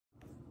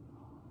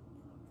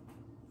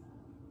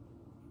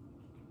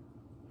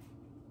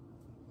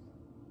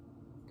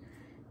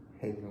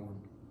Hey everyone,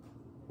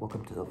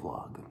 welcome to the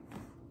vlog.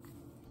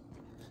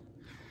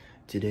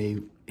 Today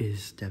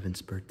is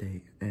Devin's birthday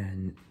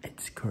and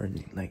it's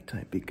currently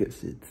nighttime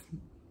because it's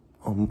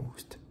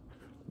almost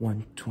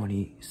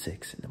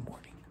 1:26 in the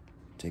morning.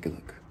 Take a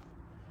look.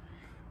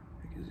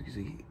 As you can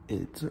see,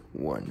 it's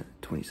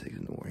 1:26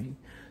 in the morning.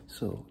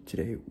 So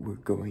today we're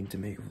going to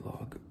make a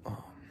vlog.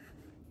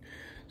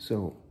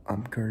 So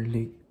I'm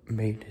currently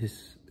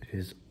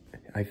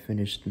I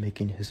finished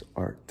making his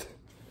art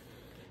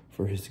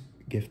for his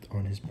gift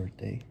on his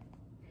birthday,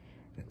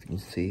 as you can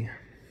see.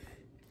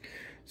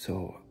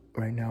 So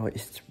right now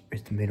it's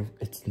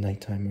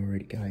nighttime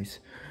already, guys.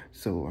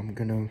 So I'm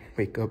gonna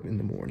wake up in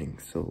the morning,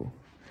 so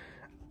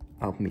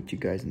I'll meet you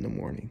guys in the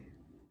morning.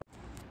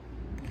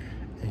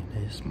 And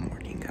this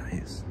morning,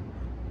 guys,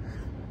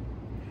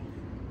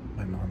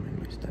 my mom and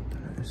my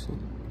stepdad are asleep.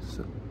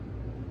 So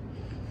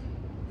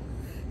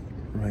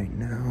right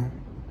now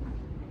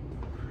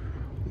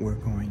we're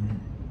going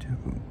to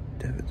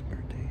Devin's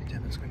birthday.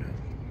 Devin's gonna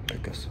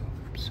pick us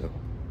up, so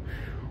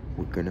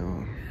we're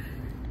gonna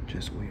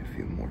just wait a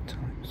few more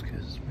times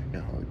because right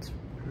now it's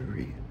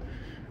very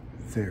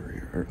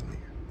early.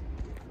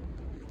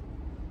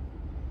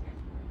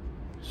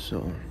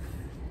 So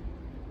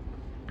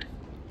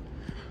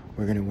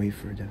we're gonna wait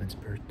for Devin's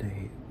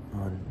birthday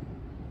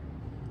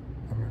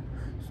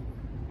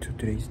so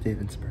today's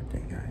Devin's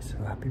birthday, guys.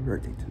 So happy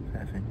birthday to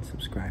Devin.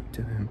 Subscribe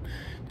to him,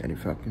 Danny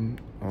Falcon.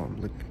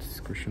 Link in the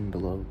description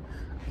below.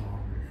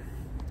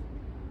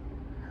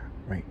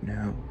 Right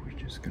now we're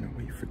just gonna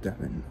wait for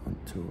Devin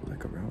until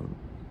like around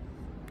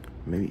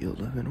maybe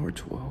 11 or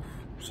 12.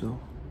 So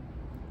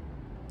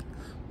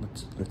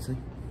let's see.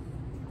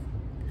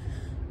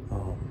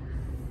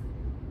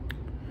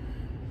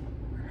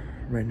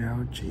 Right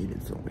now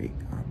Jaden's awake,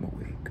 I'm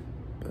awake,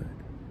 but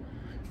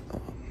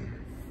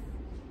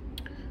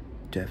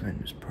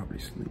Devin is probably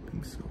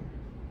sleeping, so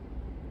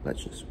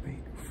let's just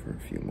wait for a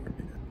few more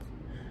minutes.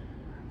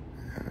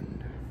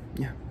 And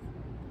yeah.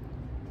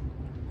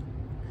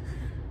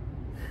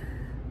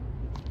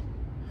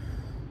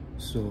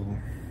 So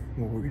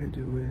what we're gonna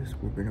do is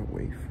we're gonna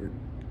wait for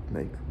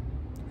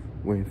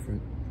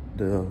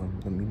the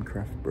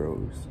Minecraft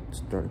bros to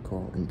start a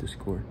call in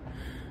Discord.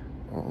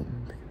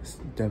 Because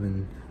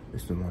Devin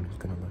is the one who's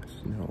gonna let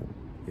us know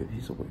if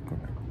he's awake or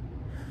not.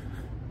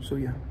 So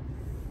yeah.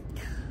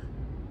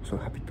 So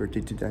happy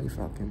birthday to Danny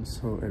Falcon.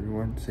 So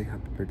everyone say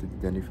happy birthday to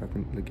Danny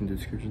Falcon. Link in the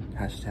description.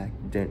 Hashtag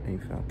Danny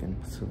Falcon.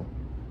 So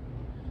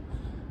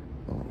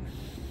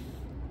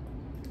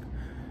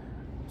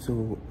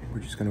we're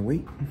just gonna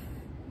wait.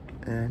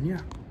 And yeah.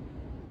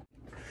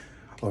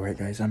 Alright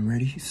guys, I'm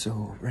ready.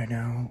 So right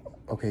now,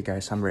 okay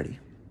guys, I'm ready.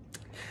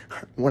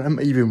 What am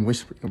I even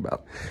whispering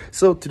about?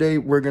 So today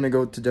we're gonna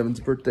go to Devin's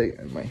birthday,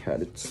 and my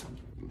head it's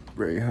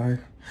very high.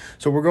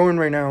 So we're going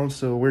right now,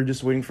 so we're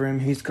just waiting for him.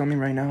 He's coming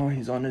right now.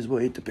 He's on his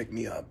way to pick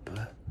me up.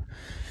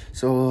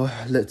 So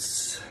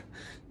let's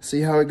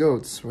see how it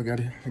goes.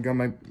 I got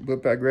my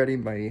book bag ready,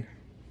 my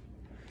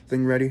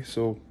thing ready.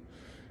 So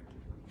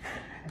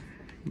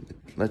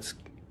let's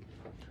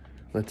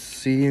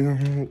see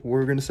what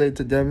we're gonna say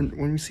to Devin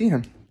when we see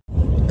him.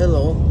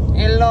 Hello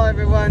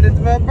everyone, it's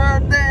my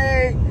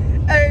birthday.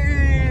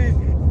 Hey,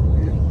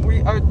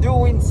 we are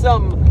doing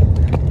some.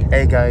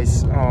 Hey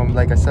guys,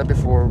 like I said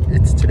before,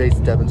 today's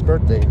Devin's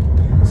birthday.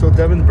 So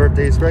Devin's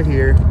birthday is right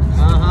here.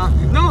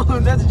 No,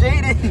 that's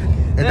Jaden.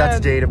 And that's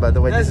Jaden, by the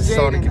way. This is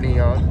Sonic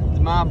Neon. It's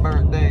my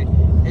birthday.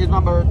 It's my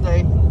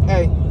birthday.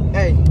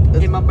 Hey,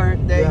 it's my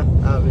birthday.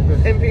 Yeah,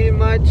 and pretty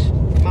much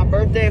my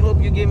birthday.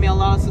 Hope you give me a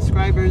lot of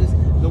subscribers.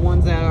 The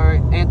ones that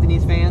are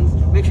Anthony's fans.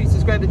 Make sure you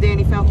subscribe to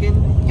Danny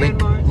Falcon.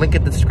 Link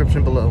in the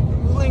description below.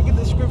 Link in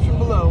the description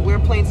below. We're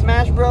playing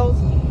Smash Bros.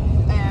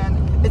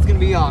 And it's gonna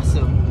be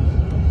awesome.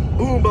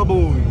 Ooh, my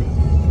boy.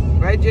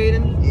 Right,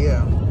 Jaden?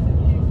 Yeah.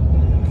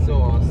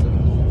 So awesome.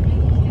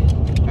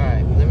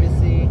 Alright, let me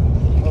see.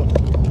 Oh.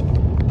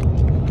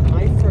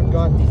 I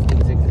forgot these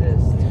things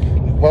exist.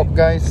 Well,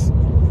 guys,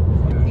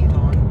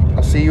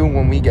 I'll see you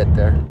when we get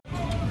there.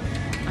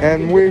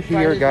 And we're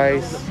here,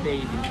 guys.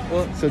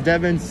 So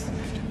Devin's...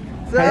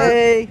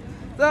 Hey!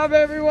 What's up,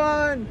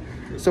 everyone?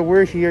 So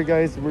we're here,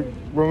 guys.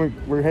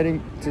 We're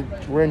heading to...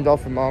 We're in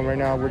Dolphin Mall right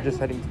now. We're just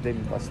heading to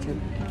David Buster.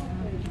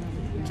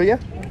 So yeah.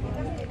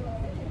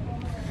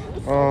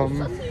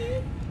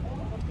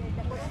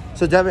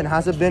 So Devin,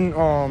 has it been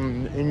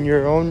in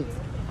your own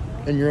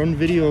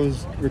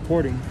videos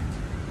recording?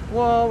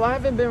 Well, I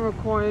haven't been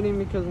recording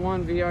because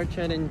one, VR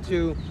chat, and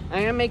two, I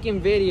am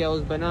making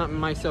videos, but not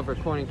myself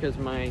recording because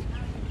my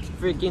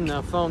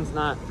freaking phone's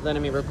not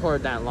letting me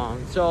record that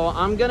long. So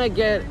I'm gonna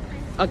get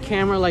a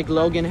camera like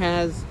Logan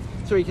has,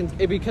 so he can,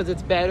 because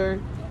it's better.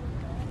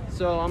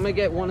 So I'm gonna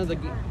get one of the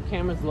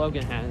cameras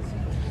Logan has.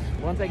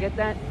 Once I get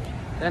that,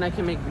 then I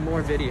can make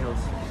more videos.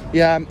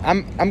 Yeah,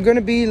 I'm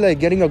gonna be like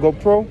getting a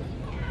GoPro.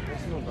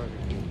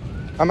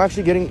 I'm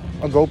actually getting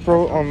a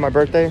GoPro on my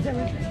birthday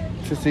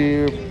to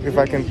see if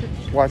I can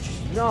watch.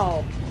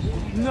 No.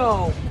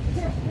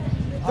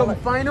 The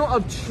final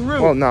of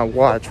truth. Well, not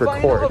watch, the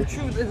record. Final of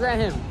truth is at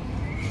him.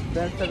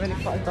 That's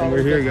 $75. And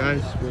we're here,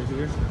 guys. We're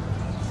here.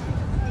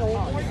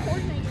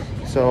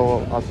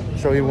 So I'll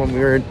show you when we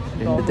were in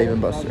the Dave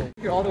and Buster.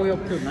 You're all the way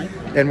up to 9.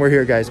 And we're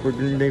here, guys. We're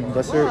in Dave and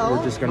Buster.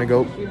 We're just gonna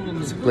go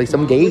play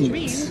some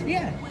games.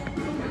 Yeah.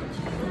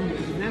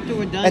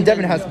 And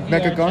Devin has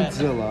Mecha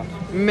Godzilla.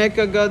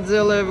 Mecha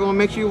Godzilla, everyone.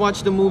 Make sure you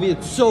watch the movie.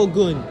 It's so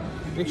good.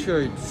 Make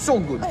sure it's so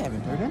good. I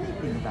haven't heard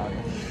anything about it.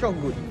 So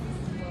good.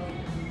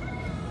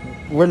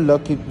 We're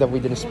lucky that we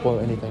didn't spoil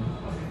anything.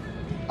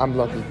 I'm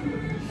lucky.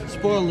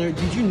 Spoiler,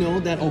 did you know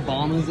that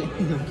Obama's in?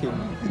 No, I'm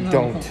kidding. No.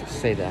 Don't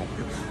say that.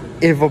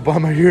 If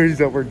Obama hears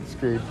that, we're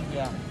screwed.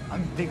 Yeah.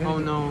 Oh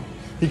no.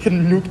 He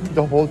can nuke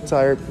the whole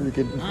entire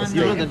freaking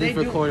You know that they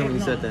recorded when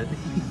you said that.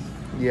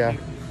 Yeah.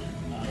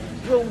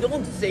 Bro,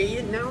 don't say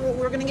it now.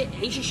 We're gonna get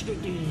age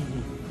restricted.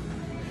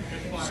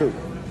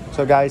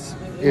 So guys,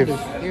 if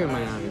Here are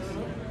my eyes.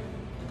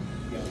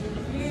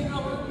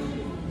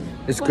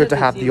 it's good to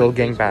have the old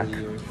gang back,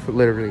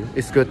 literally.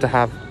 It's good to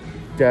have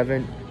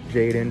Devin,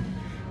 Jaden.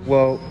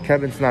 Well,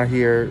 Kevin's not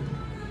here.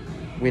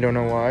 We don't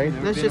know why.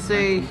 Let's just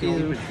say He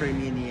betrayed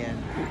me in the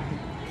end.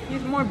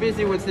 he's more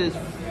busy with his.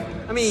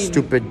 I mean,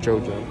 Stupid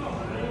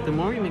JoJo. the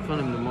more we make fun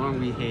of him, the more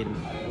we hate him.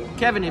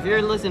 Kevin, if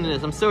you're listening to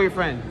this, I'm still your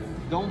friend.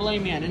 Don't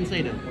blame me. I didn't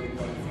say that.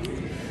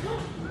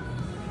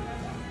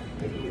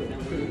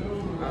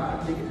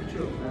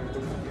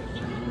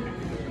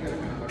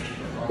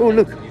 Oh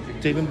look,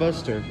 Dave and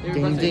Buster. Dave and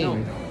Ding Buster,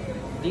 ding. no.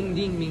 Ding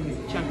ding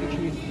means champion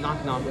cheese.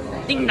 Knock knock.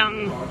 Ding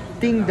dong.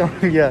 Ding dong.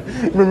 Yeah.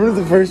 Remember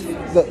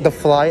the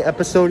Fly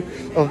episode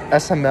of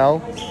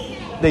SML?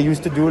 They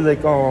used to do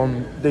like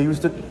they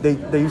used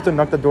to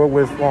knock the door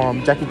with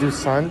Jackie Du's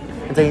son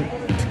and saying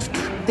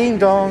ding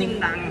dong. Ding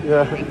dong.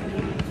 Yeah.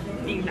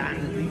 Ding dong.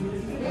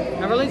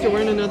 I realized you're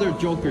wearing another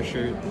Joker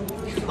shirt.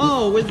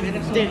 Oh, with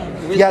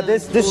Yeah,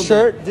 this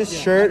shirt,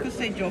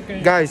 Joker.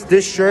 guys,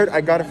 this shirt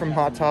I got it from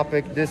Hot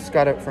Topic. This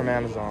got it from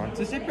Amazon.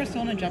 To say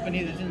persona in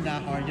Japanese isn't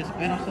that hard. Just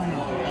persona.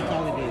 That's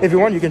all it is. If you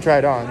want, you can try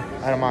it on.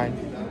 I don't mind.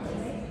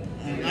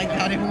 I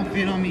doubt it won't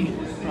fit on me.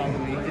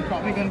 Probably. It's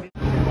probably gonna be.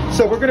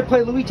 So we're gonna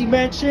play Luigi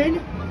Mansion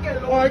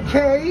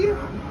Arcade.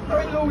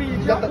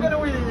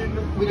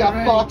 We got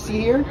Foxy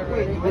here,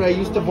 what I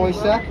used to voice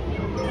that.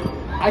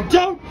 I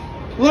don't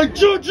like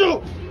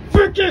JoJo.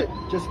 Frick it!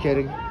 Just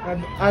kidding.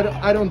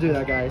 I don't do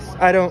that, guys.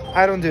 I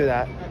don't do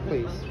that.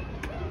 Please.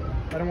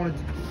 I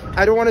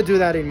don't want to do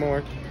that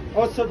anymore.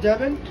 Oh, so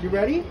Devin, you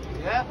ready?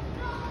 Yeah.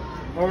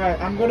 All right,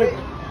 I'm gonna.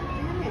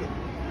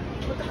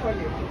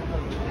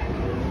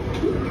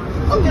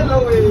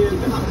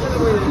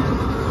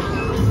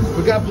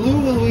 We got blue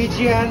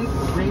Luigi and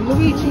green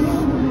Luigi.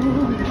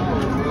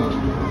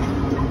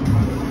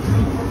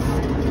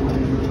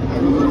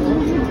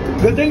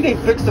 Good thing they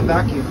fixed the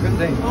vacuum. Good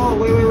thing. Oh,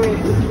 wait.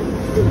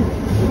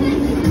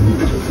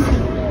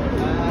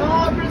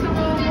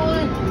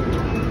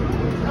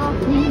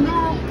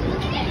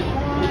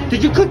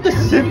 Did you click the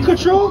sim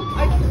control?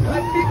 I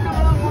picked the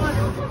wrong one.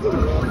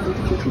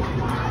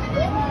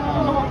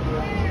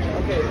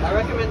 Okay, I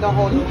recommend the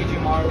whole Luigi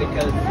more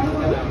because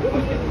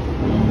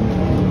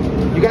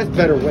You guys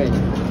better win.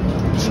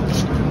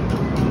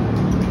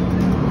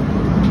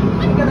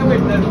 I'm gonna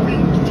win them.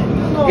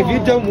 No. If you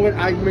don't win,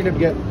 I'm gonna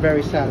get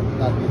very sad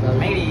about that.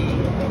 Maybe.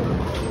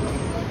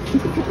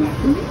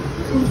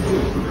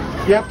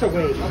 You have to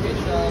wait. Okay,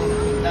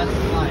 so that's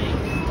fine.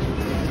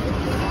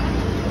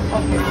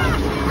 Okay.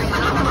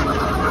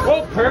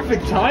 Oh,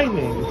 perfect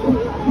timing.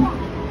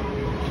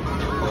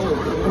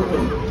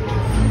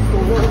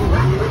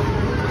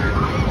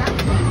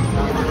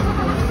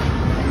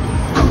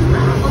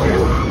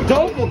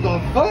 Double the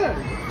fun.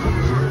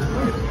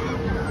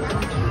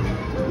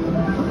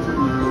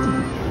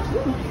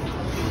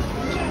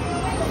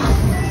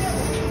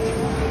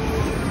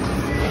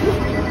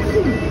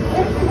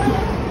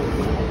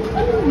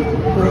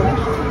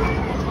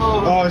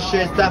 Oh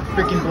shit, it's that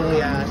freaking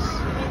bully ass.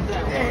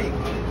 Hey.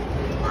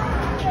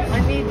 I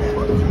need that.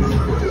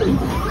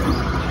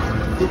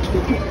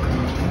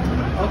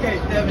 Okay,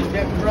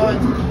 Devin, run.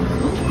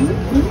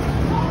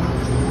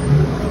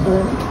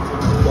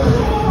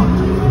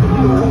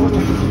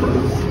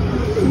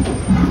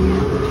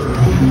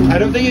 I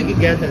don't think you can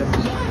get him.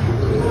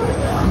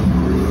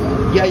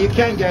 Yeah, you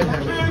can get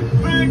him.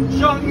 Big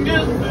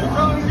chungus.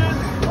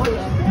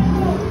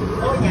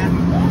 Oh yeah.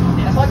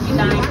 That's what you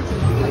like.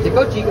 The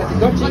gochi.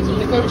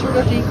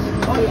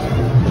 Oh yeah.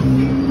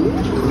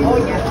 Oh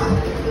yeah.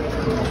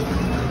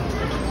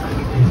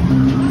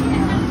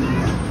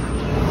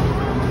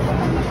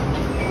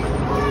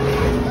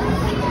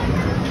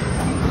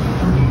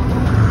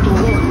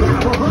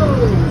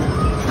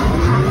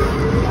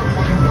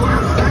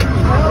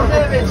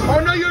 Oh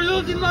no, you're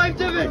losing life,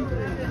 Devin!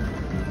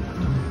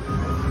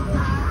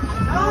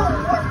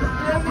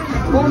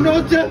 Oh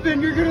no,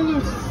 Devin, you're gonna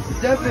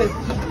lose. Devin.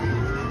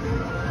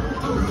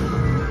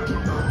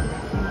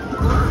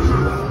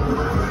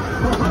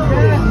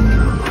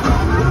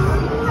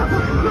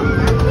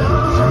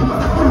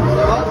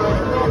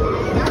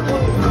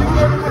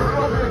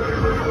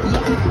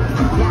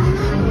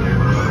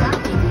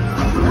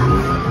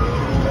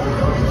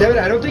 David,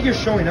 I don't think you're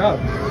showing up.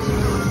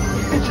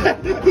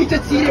 He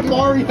just eated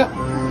Mario.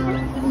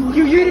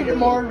 You eated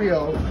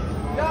Mario.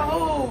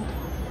 No!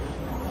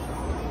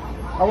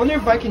 I wonder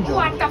if I can jump.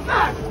 What the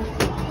fuck?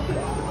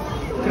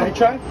 Can I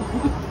try?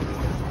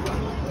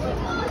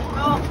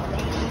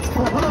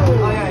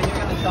 Oh yeah, you're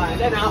gonna try.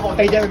 Then I'll hold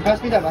Hey, David,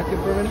 pass me that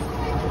vacuum for a minute.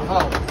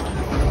 Oh.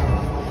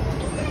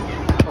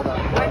 Hold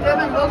on. Wait,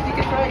 Devin, look, you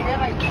can try again.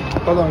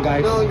 Hold on,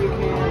 guys. No, you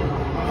can't.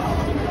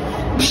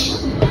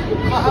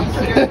 I'm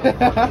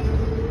scared.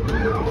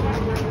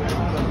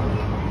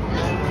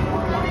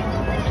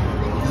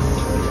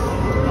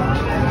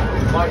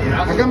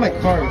 I got my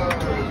card.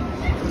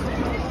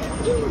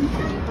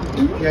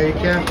 Yeah, you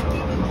can.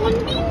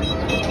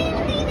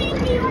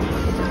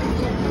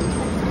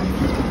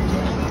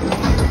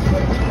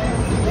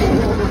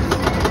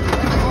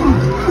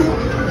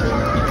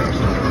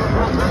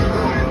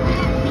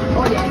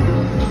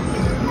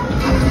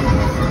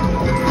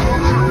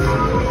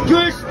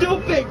 You're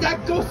stupid!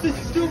 That ghost is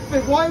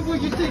stupid! Why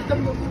would you take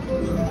them?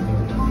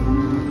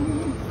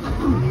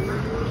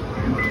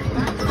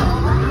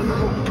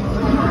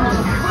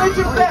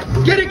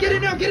 Get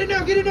it now, get it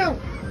now, get it now!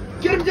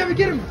 Get him, Devin,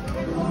 get him!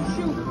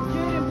 Shoot,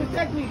 Jaden,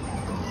 protect me.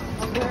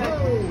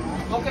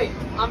 Okay,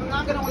 I'm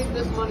not gonna waste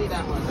this money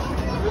that much.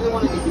 I really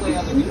want to play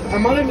other games.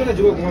 I'm only gonna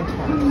do it one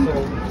time, so.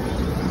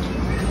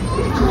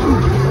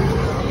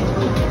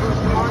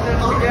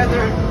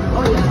 Together.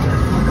 Oh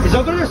yeah. Is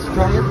over there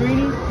stronger,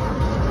 Greenie?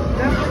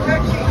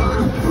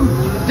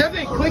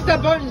 Devin, click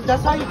that button.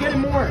 That's how you get it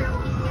more.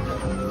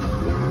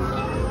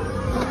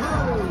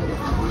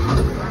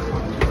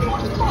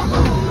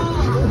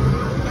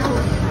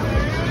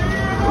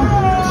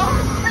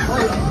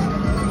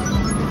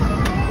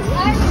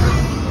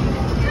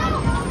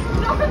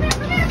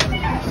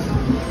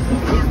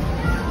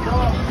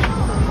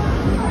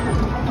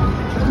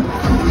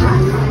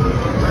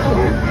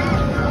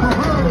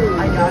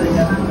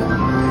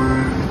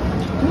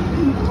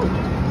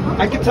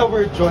 I can tell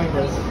we're enjoying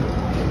this.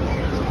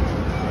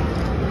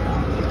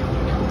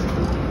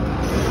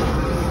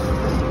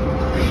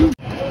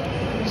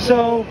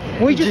 So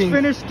we just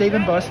finished Dave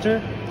and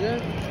Buster. Yeah.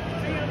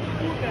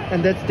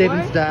 And that's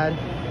David's dad.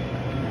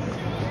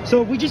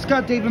 So we just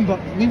got Dave and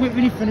we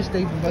really finished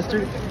Dave and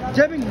Buster.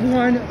 Devin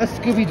won a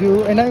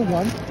Scooby-Doo and I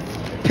won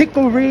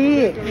Pickle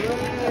Rick.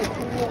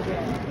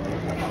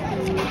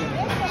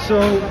 So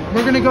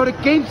we're gonna go to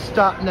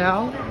GameStop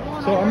now.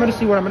 So I'm gonna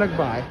see what I'm gonna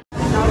buy.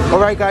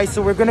 Alright guys,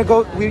 so we're gonna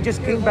go, we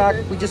just came back,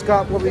 we just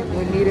got what we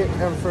needed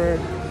for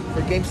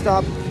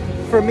GameStop.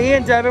 For me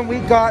and Devin,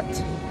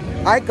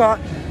 I got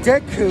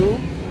Deku,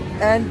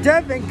 and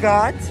Devin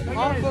got...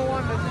 One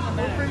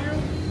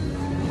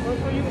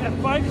for you at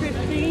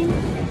 5:15.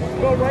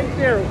 Go right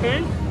there,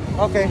 okay?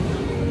 Okay.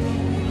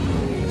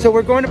 So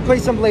we're going to play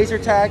some laser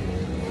tag.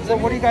 So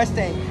what do you guys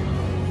think?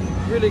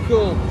 Really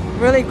cool.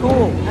 Really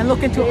cool. And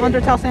look into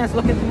Undertale Sans,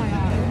 look into my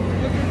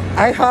eye.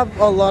 I have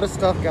a lot of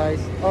stuff, guys.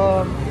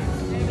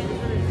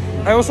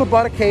 I also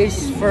bought a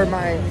case for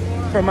my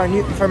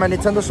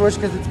Nintendo Switch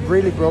because it's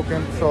really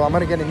broken. So I'm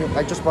gonna get a new.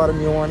 I just bought a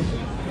new one.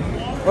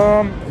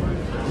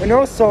 And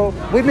also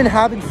we've been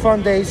having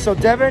fun days. So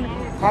Devin,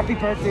 happy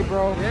birthday,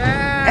 bro.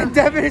 Yeah. And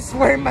Devin is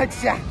wearing my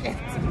jacket.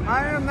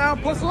 I am now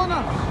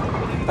Persona.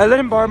 I let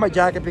him borrow my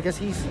jacket because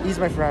he's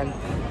my friend.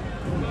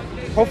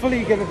 Hopefully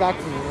you give it back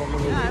to me.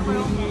 Yeah, I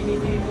will.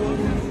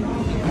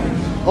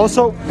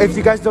 Also, if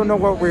you guys don't know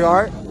where we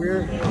are,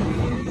 we're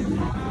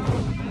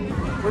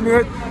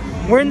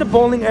in the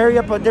bowling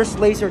area, but there's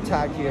laser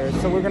tag here,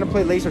 so we're gonna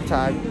play laser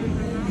tag.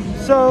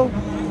 So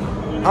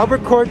I'll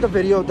record the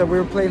video that we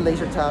were playing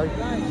laser tag.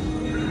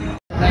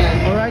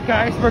 All right,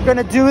 guys, we're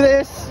gonna do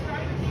this.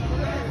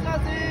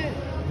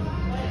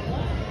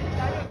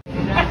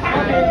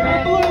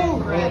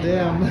 Oh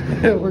damn,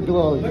 we're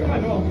glowing.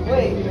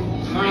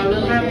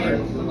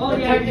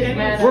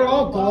 We're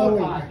all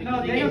glowing.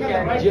 Hey,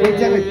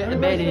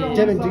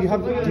 Devin, do you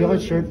have a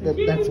shirt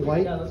that's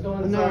white?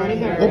 No, I don't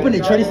have. Open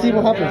it. Try to see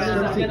what happens.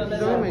 Try to see.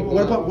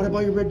 What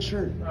about your red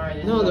shirt?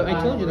 No, I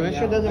told you the red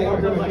shirt doesn't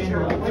work with my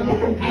shirt.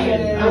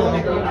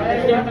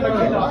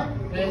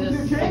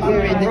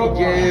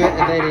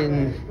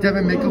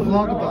 Devin, make a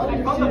vlog about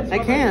it. I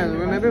can.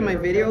 Remember my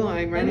video?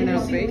 I'm running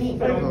out of space.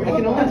 I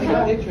can only take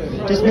a picture of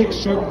it. Just make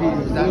short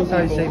videos. That's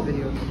how you say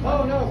videos.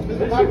 Oh no!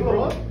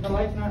 The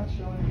light's not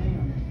showing me.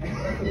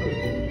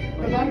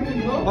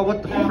 Oh,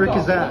 what the frick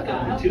is that?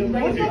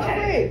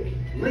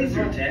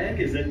 Laser tag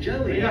is a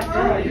jelly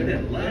Australia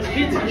that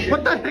lasts.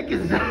 What the heck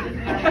is that?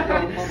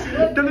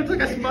 That looks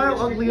like a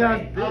smile, ugly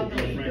ass bitch.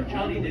 Your friend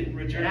Johnny didn't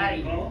return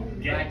the call.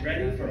 Get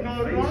ready for a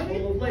face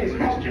full of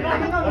lasers,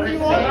 Johnny.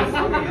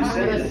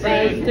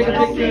 Take a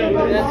picture.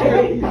 That's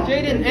great.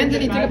 Jaden,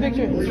 Anthony, take a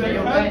picture.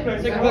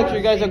 Take a picture.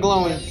 You guys are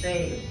glowing.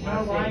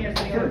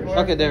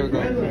 Okay, there we go.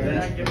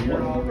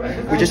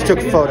 We just took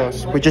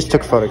photos. Guys.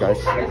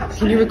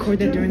 Can you record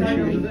that during the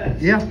shoot?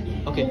 Yeah.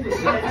 Okay.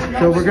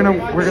 So we're gonna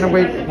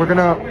wait.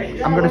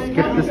 I'm gonna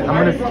skip this.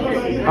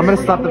 I'm gonna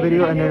stop the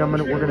video and then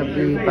we're gonna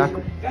be back.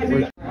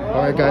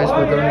 All right, guys,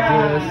 we're gonna do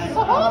this.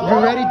 You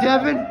ready,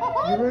 Devin?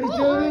 You ready,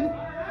 Devin?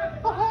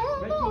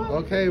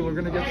 Okay, we're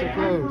gonna get so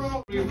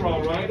close. Free for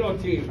all, right? Or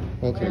team?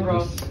 Okay,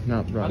 this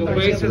not run. The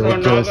bases They'll are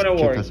not just gonna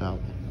kick work. us out.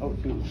 All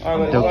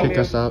right, They'll come kick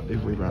here. us out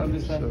if we run.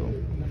 So.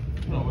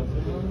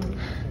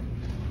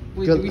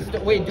 Wait, Good- do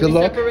we, wait, do good we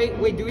luck. separate?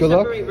 Wait, do we Good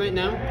luck. separate right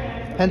now?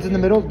 Hands in the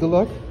middle. Good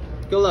luck.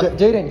 Good luck.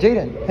 Jaden,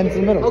 hands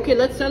in the middle. Okay,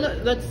 let's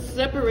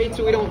separate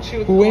so we don't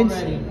shoot. Who wins?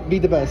 already. Be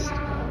the best.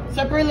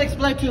 Separate like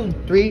Splatoon.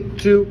 3,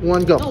 2,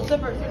 1, go. No,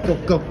 separate. Go.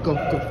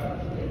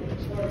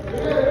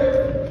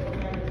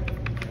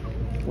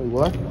 Wait,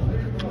 what?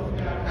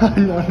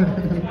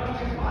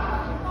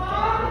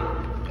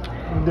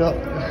 No.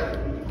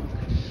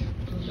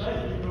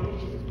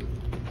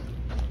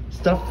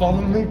 Stop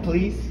following me,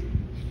 please.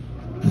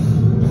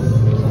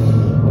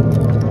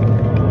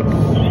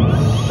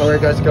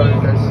 Alright, guys, go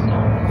ahead, guys.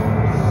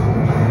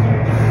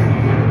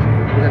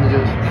 We're gonna do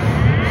this.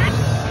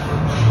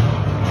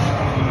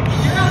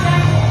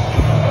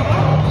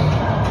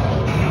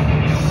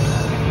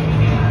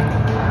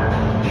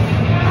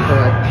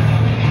 Alright.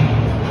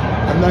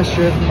 I'm not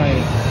sure if my...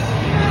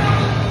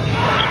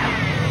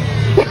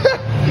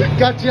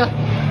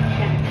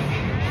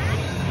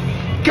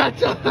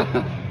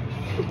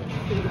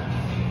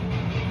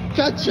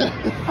 Gotcha!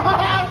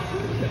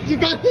 You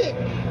got hit!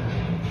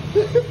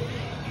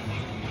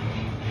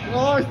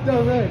 Oh, it's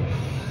still red.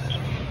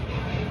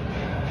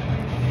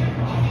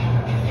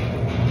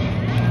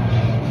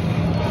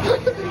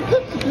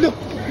 No,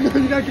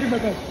 you're not getting my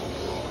gun.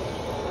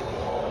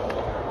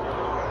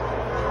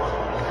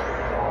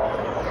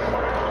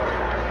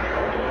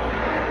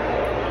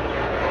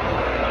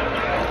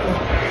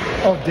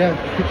 Oh, damn.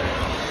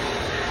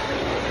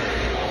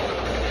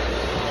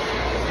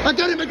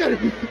 I got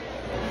him.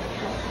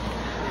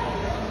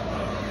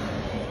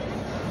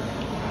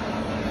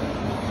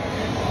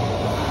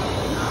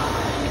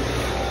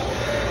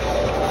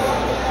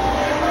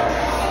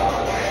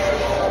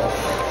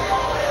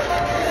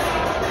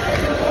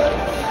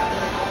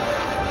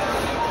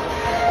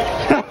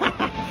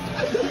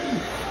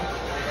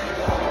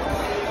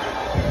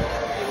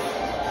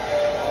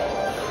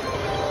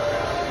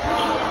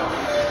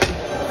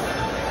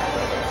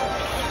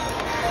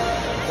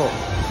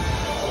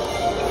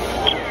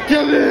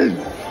 Kevin!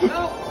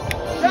 No!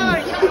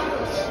 Die!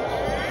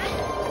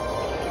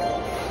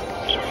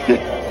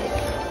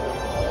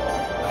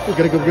 We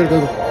gotta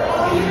go.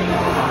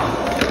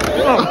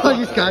 Oh,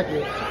 you got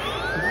me.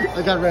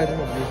 I got red.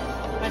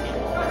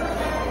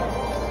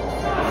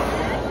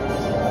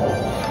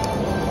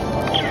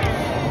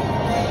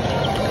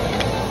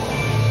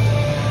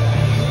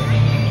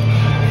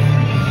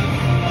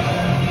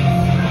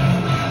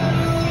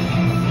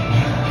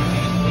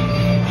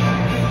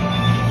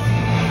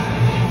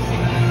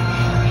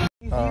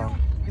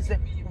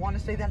 Want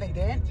to say that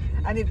again?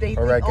 And if they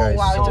All right, think, guys, oh,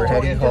 wow, so we're just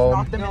heading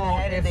knocked home. them in the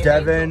head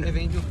and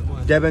they-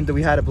 Devin,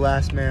 we had a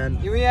blast, man.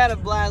 We had a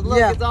blast. Look,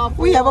 Yeah, it's all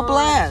we have a full on.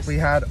 blast. We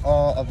had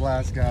all a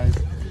blast, guys.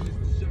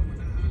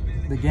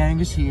 The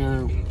gang is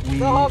here. We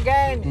The whole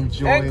gang,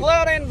 enjoyed.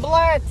 including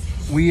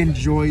Blitz. We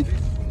enjoyed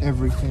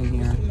everything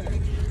here.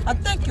 I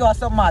thank you all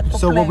so much for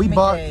So what playing we the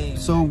bought, game.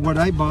 so what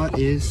I bought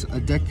is a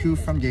Deku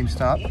from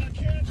GameStop.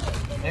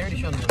 I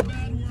already showed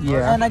them.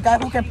 Yeah. And a guy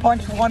who can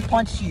punch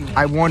you.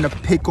 I won a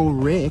Pickle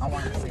Rick I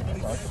want to say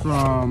that.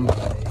 from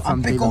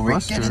I'm David Pickle Rick,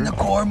 Buster. get in the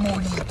core,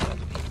 Moody.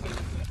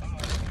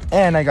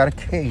 And I got a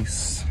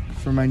case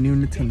for my new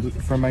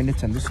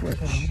Nintendo Switch.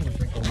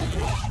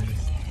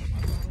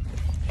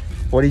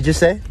 What did you just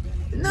say?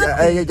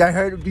 I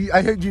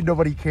heard you.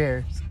 Nobody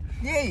cares.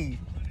 Yay.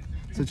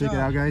 So check it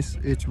out, guys.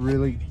 It's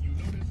really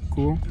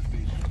cool.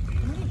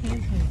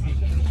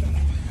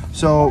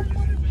 So,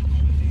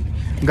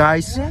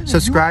 guys,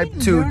 subscribe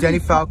to Denny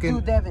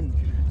Falcon.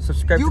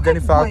 Subscribe to Denny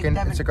Falcon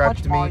and subscribe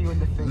to me.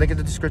 Link in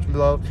the description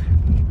below.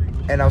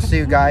 And I'll see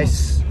you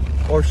guys.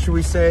 Or should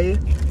we say?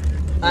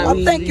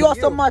 Well, thank you all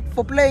so much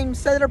for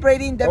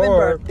celebrating Devin's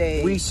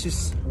birthday. We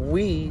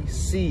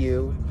see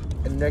you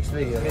in the next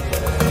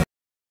video.